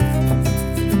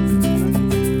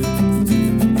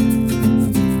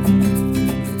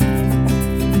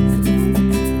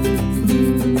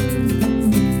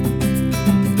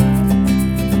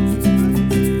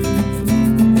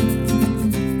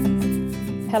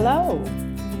Hello.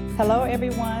 Hello,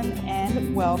 everyone,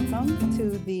 and welcome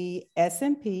to the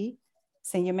SMP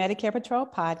Senior Medicare Patrol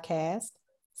podcast,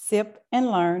 Sip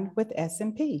and Learn with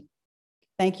SMP.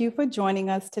 Thank you for joining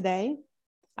us today.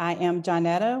 I am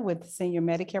Johnetta with Senior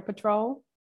Medicare Patrol.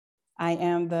 I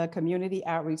am the Community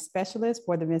Outreach Specialist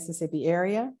for the Mississippi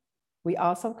area. We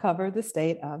also cover the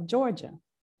state of Georgia.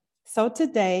 So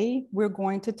today we're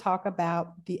going to talk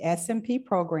about the SMP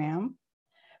program.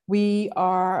 We're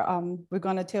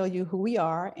going to tell you who we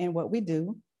are and what we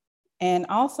do, and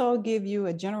also give you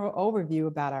a general overview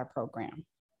about our program.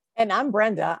 And I'm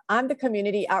Brenda. I'm the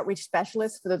Community Outreach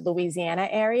Specialist for the Louisiana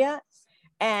area.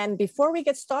 And before we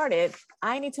get started,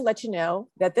 I need to let you know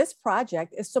that this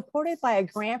project is supported by a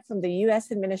grant from the U.S.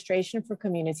 Administration for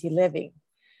Community Living,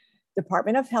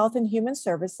 Department of Health and Human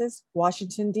Services,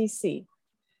 Washington, D.C.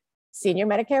 Senior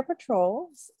Medicare Patrol,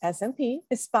 SMP,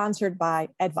 is sponsored by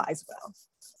AdviseWell.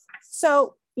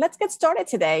 So let's get started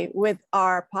today with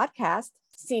our podcast,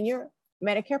 Senior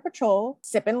Medicare Patrol,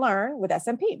 Sip and Learn with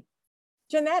SMP.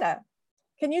 Johnetta,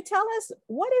 can you tell us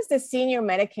what is the Senior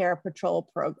Medicare Patrol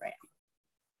program?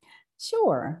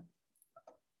 Sure.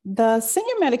 The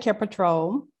Senior Medicare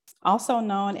Patrol, also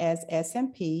known as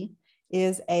SMP,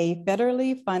 is a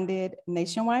federally funded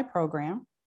nationwide program.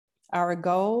 Our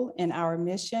goal and our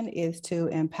mission is to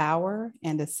empower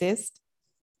and assist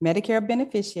Medicare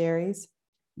beneficiaries,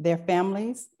 their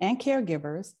families, and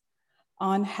caregivers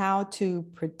on how to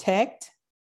protect,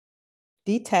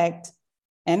 detect,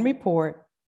 and report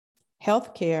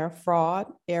healthcare fraud,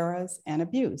 errors, and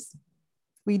abuse.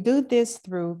 We do this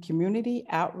through community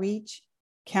outreach,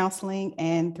 counseling,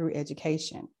 and through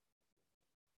education.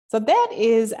 So that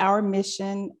is our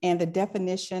mission and the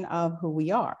definition of who we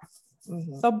are.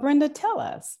 Mm-hmm. So Brenda, tell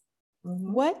us,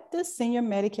 what does Senior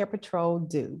Medicare Patrol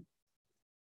do?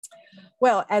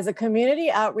 Well, as a community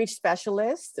outreach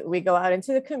specialist, we go out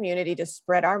into the community to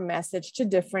spread our message to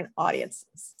different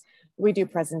audiences. We do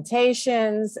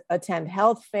presentations, attend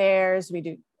health fairs, we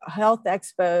do health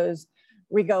expos.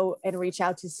 We go and reach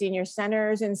out to senior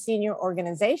centers and senior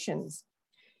organizations.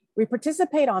 We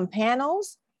participate on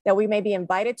panels that we may be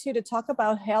invited to talk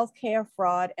about healthcare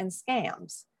fraud and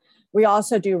scams. We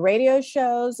also do radio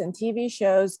shows and TV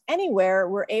shows. Anywhere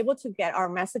we're able to get our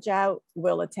message out,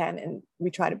 we'll attend, and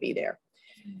we try to be there.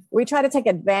 We try to take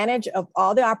advantage of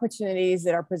all the opportunities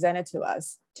that are presented to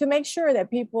us to make sure that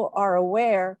people are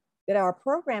aware that our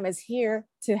program is here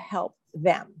to help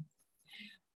them.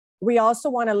 We also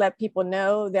want to let people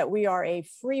know that we are a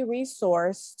free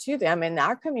resource to them in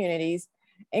our communities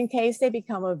in case they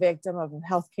become a victim of a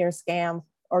healthcare scam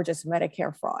or just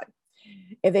Medicare fraud.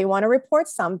 If they want to report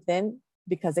something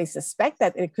because they suspect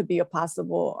that it could be a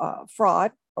possible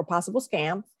fraud or possible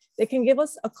scam, they can give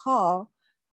us a call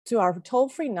to our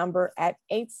toll-free number at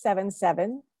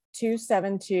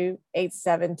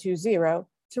 877-272-8720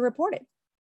 to report it.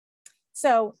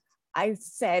 So I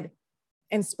said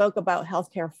and spoke about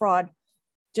healthcare fraud.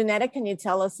 Johnetta, can you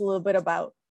tell us a little bit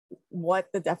about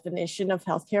what the definition of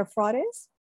healthcare fraud is?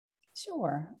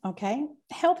 Sure. Okay.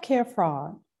 Healthcare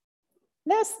fraud.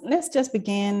 Let's just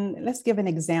begin. Let's give an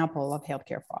example of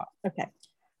healthcare fraud. Okay.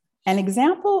 An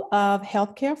example of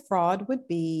healthcare fraud would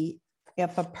be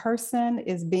if a person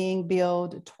is being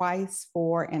billed twice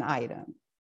for an item.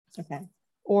 Okay.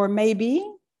 Or maybe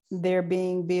they're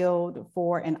being billed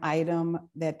for an item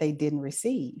that they didn't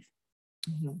receive.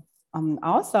 Mm-hmm.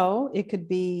 Also, it could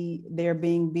be they're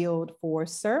being billed for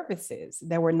services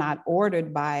that were not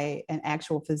ordered by an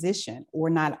actual physician or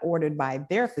not ordered by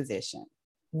their physician.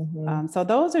 Mm-hmm. So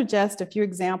those are just a few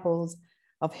examples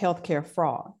of healthcare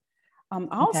fraud.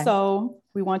 Also,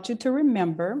 we want you to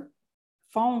remember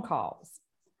phone calls.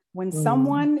 When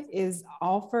someone is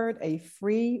offered a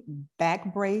free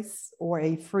back brace or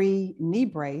a free knee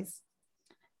brace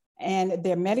and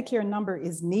their Medicare number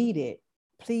is needed,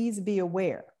 please be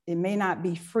aware. It may not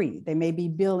be free. They may be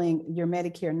billing your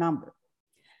Medicare number.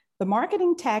 The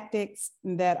marketing tactics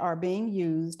that are being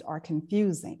used are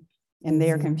confusing, and they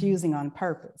are confusing on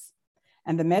purpose.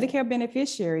 And the Medicare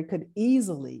beneficiary could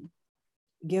easily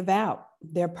give out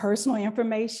their personal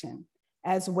information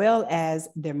as well as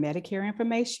their Medicare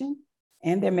information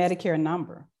and their Medicare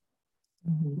number.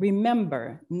 Mm-hmm.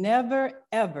 Remember, never,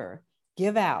 ever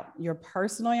give out your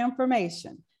personal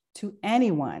information to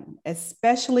anyone,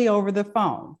 especially over the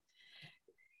phone.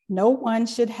 No one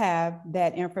should have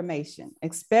that information,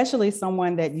 especially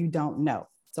someone that you don't know.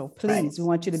 So please, we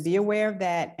want you to be aware of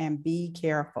that and be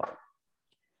careful.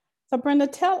 So Brenda,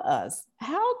 tell us,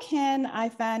 how can I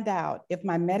find out if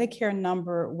my Medicare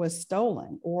number was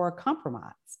stolen or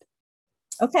compromised?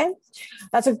 Okay,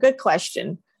 that's a good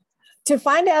question. To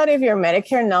find out if your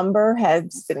Medicare number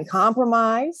has been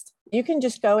compromised, you can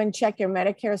just go and check your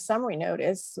Medicare summary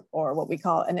notice, or what we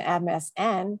call an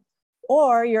MSN,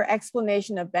 or your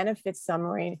explanation of benefits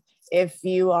summary if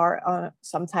you are on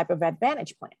some type of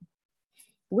Advantage plan.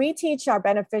 We teach our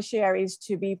beneficiaries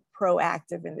to be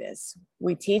proactive in this.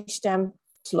 We teach them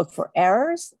to look for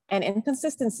errors and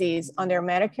inconsistencies on their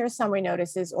Medicare summary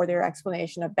notices or their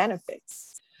explanation of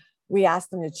benefits. We ask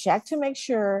them to check to make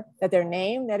sure that their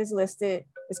name that is listed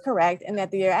is correct and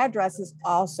that their address is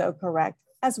also correct,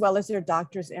 as well as their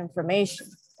doctor's information.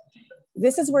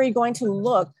 This is where you're going to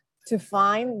look to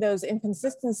find those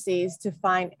inconsistencies, to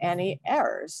find any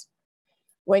errors.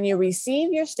 When you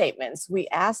receive your statements, we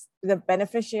ask the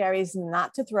beneficiaries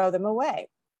not to throw them away,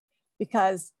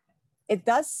 because it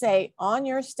does say on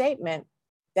your statement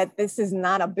that this is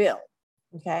not a bill,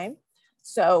 okay?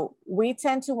 So we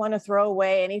tend to want to throw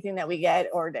away anything that we get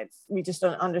or that we just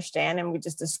don't understand and we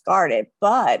just discard it.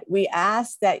 But we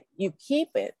ask that you keep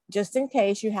it just in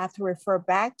case you have to refer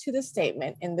back to the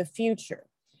statement in the future.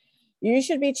 You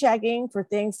should be checking for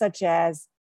things such as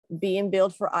being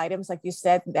billed for items, like you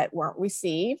said, that weren't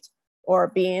received, or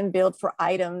being billed for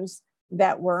items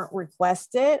that weren't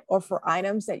requested, or for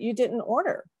items that you didn't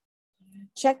order.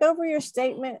 Check over your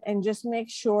statement and just make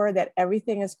sure that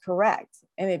everything is correct.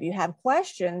 And if you have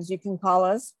questions, you can call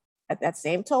us at that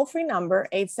same toll-free number,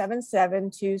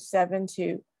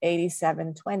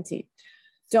 877-272-8720.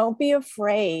 Don't be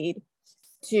afraid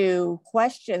to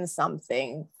question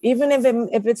something, even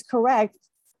if it's correct.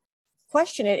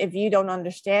 Question it if you don't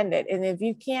understand it. And if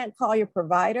you can't call your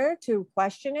provider to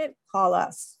question it, call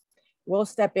us. We'll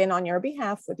step in on your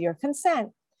behalf with your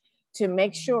consent to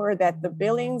make sure that the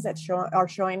billings that are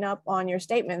showing up on your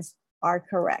statements are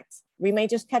correct. We may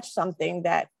just catch something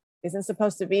that isn't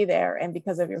supposed to be there, and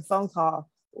because of your phone call,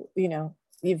 you know,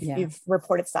 you've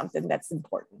reported something that's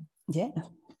important. Yeah.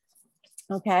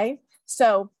 Okay.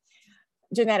 So,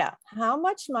 Janetta, how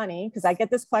much money, because I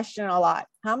get this question a lot,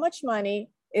 how much money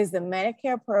is the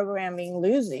Medicare programming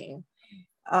losing?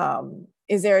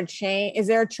 Is there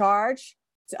a charge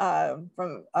to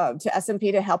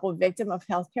S&P to help a victim of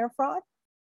healthcare fraud?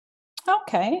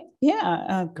 Okay,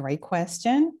 yeah, a great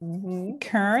question. Mm-hmm.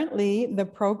 Currently, the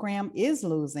program is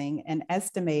losing an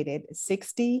estimated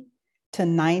 $60 to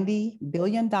 $90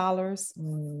 billion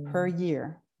per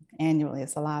year annually.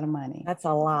 It's a lot of money. That's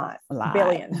a lot. A lot.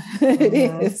 Billion. It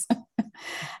is.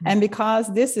 And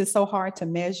because this is so hard to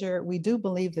measure, we do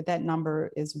believe that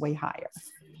number is way higher.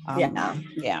 Yeah.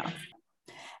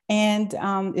 And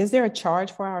is there a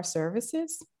charge for our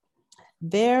services?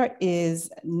 There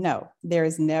is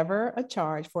never a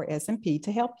charge for S&P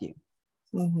to help you.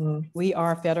 Mm-hmm. We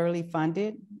are federally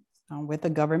funded with a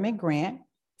government grant,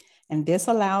 and this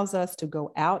allows us to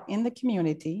go out in the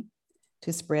community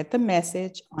to spread the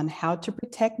message on how to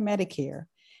protect Medicare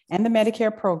and the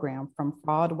Medicare program from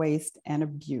fraud, waste, and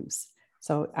abuse.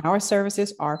 So our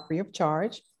services are free of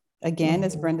charge. Again,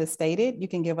 as Brenda stated, you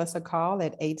can give us a call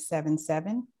at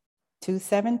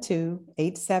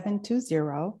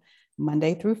 877-272-8720,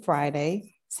 Monday through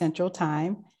Friday, Central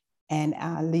Time, and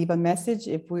leave a message.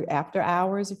 If we're after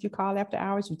hours, if you call after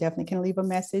hours, you definitely can leave a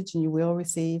message and you will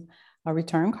receive a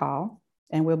return call,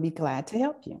 and we'll be glad to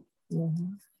help you.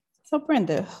 Mm-hmm. So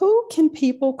Brenda, who can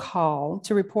people call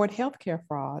to report healthcare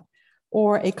fraud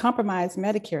or a compromised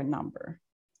Medicare number?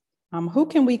 Who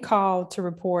can we call to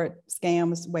report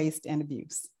scams, waste, and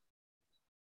abuse?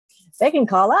 They can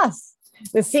call us,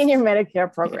 the Senior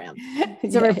Medicare Program,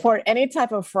 to report any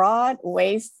type of fraud,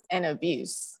 waste, and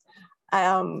abuse.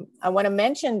 I want to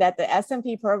mention that the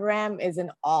S&P program is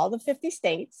in all the 50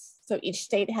 states. So each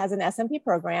state has an S&P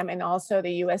program, and also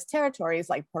the U.S. territories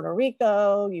like Puerto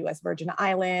Rico, U.S. Virgin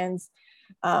Islands,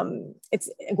 it's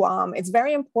Guam. It's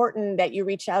very important that you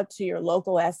reach out to your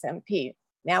local S&P.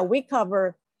 Now, we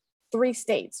cover 3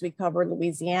 states. We cover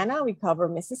Louisiana, we cover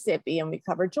Mississippi, and we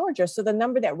cover Georgia. So the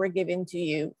number that we're giving to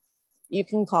you, you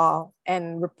can call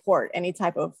and report any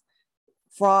type of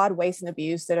fraud, waste, and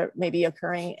abuse that may be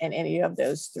occurring in any of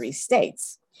those 3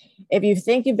 states. If you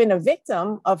think you've been a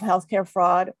victim of healthcare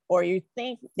fraud, or you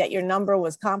think that your number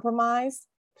was compromised,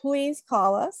 please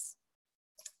call us.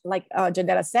 Like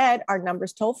Janetta said, our number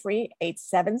is toll free,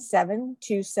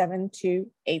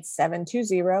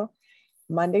 877-272-8720,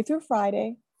 Monday through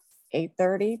Friday,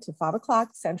 8:30 to 5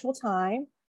 o'clock Central Time.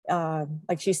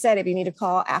 Like she said, if you need a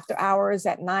call after hours,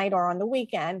 at night, or on the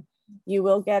weekend, you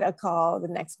will get a call the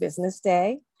next business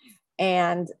day.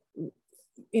 And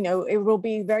you know, it will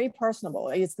be very personable.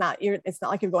 It's not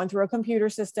like you're going through a computer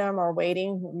system or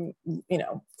waiting, you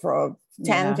know, for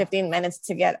 10, 15 minutes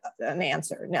to get an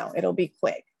answer. No, it'll be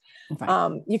quick.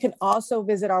 Okay. You can also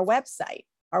visit our website,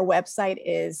 Our website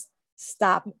is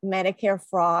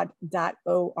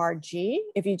stopmedicarefraud.org.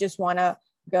 If you just want to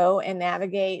go and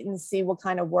navigate and see what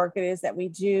kind of work it is that we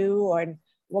do or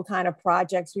what kind of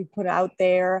projects we put out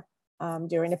there.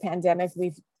 During the pandemic,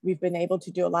 we've been able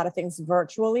to do a lot of things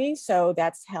virtually. So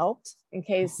that's helped in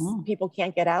case people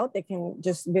can't get out. They can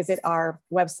just visit our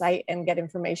website and get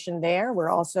information there. We're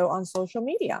also on social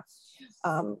media.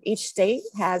 Each state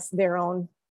has their own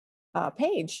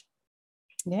page.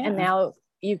 Yeah. And now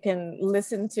you can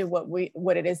listen to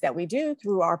what it is that we do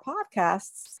through our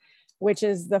podcasts, which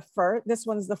is this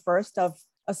one's the first of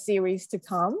a series to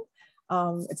come.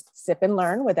 It's Sip and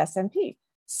Learn with SMP.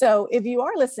 So if you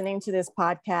are listening to this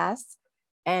podcast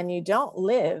and you don't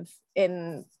live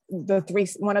in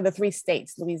one of the three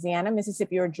states, Louisiana,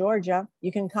 Mississippi, or Georgia,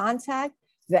 you can contact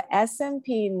the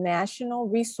SMP National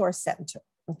Resource Center,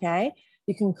 okay?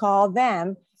 You can call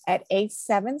them at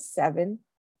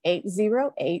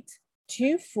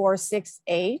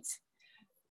 877-808-2468,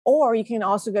 or you can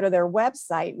also go to their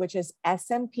website, which is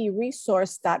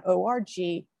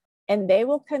smpresource.org, and they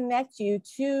will connect you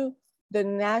to the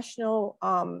national,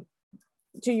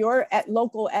 to your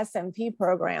local SMP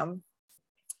program,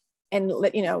 and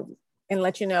let you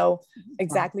know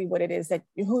exactly what it is that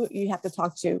who you have to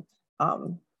talk to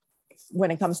when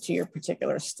it comes to your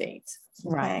particular state.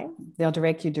 Okay? Right. They'll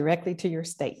direct you directly to your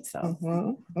state.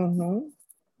 So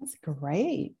that's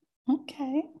great.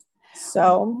 Okay.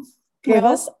 So give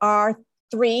us our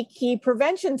 3 key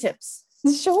prevention tips.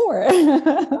 Sure.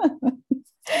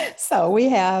 So we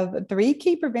have 3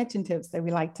 key prevention tips that we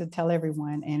like to tell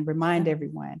everyone and remind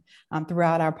everyone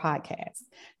throughout our podcast.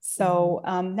 So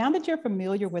now that you're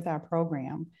familiar with our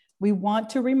program, we want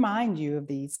to remind you of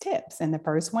these tips. And the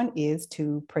first one is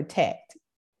to protect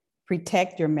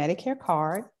your Medicare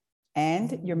card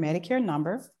and your Medicare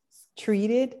number.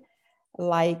 Treat it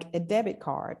like a debit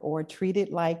card or treat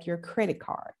it like your credit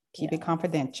card. Keep it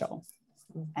confidential.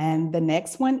 And the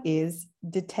next one is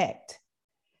detect.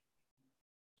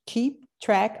 Keep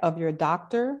track of your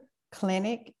doctor,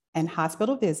 clinic, and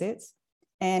hospital visits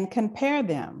and compare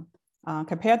them.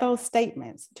 Compare those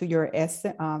statements to your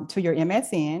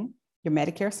MSN, your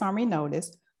Medicare summary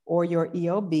notice, or your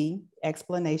EOB,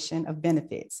 explanation of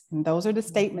benefits. And those are the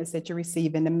statements that you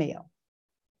receive in the mail.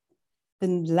 The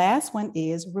last one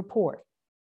is report.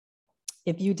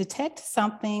 If you detect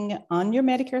something on your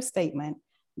Medicare statement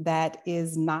that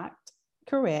is not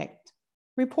correct,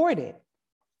 report it.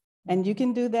 And you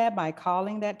can do that by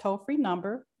calling that toll-free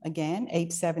number, again,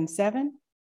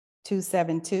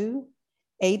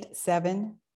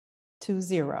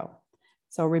 877-272-8720.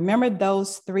 So remember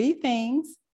those 3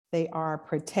 things. They are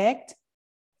protect,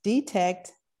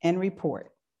 detect, and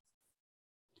report.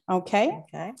 Okay.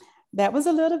 That was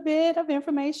a little bit of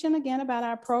information again about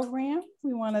our program.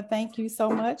 We want to thank you so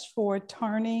much for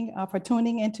tuning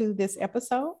into this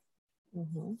episode.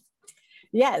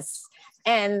 Yes.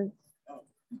 And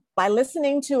by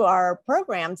listening to our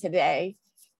program today,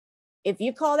 if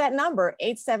you call that number,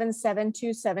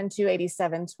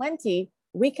 877-272-8720,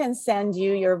 we can send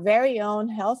you your very own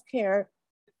healthcare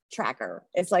tracker.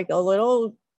 It's like a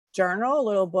little journal, a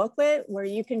little booklet where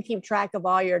you can keep track of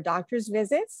all your doctor's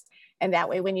visits. And that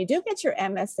way, when you do get your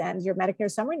MSNs, your Medicare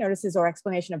summary notices or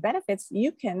explanation of benefits,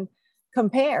 you can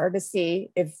compare to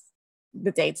see if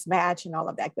the dates match and all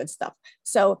of that good stuff.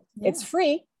 So it's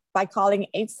free. By calling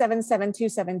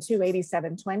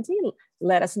 877-272-8720,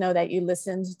 let us know that you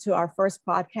listened to our first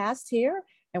podcast here,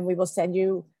 and we will send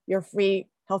you your free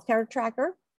healthcare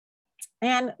tracker.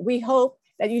 And we hope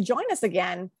that you join us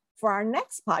again for our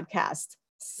next podcast,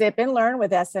 Sip and Learn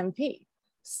with SMP,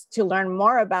 to learn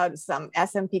more about some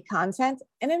SMP content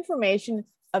and information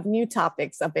of new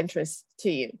topics of interest to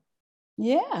you.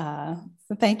 Yeah.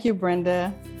 So thank you,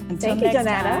 Brenda. Until next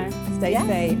time, stay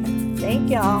safe.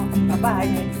 Thank y'all.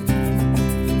 Bye-bye.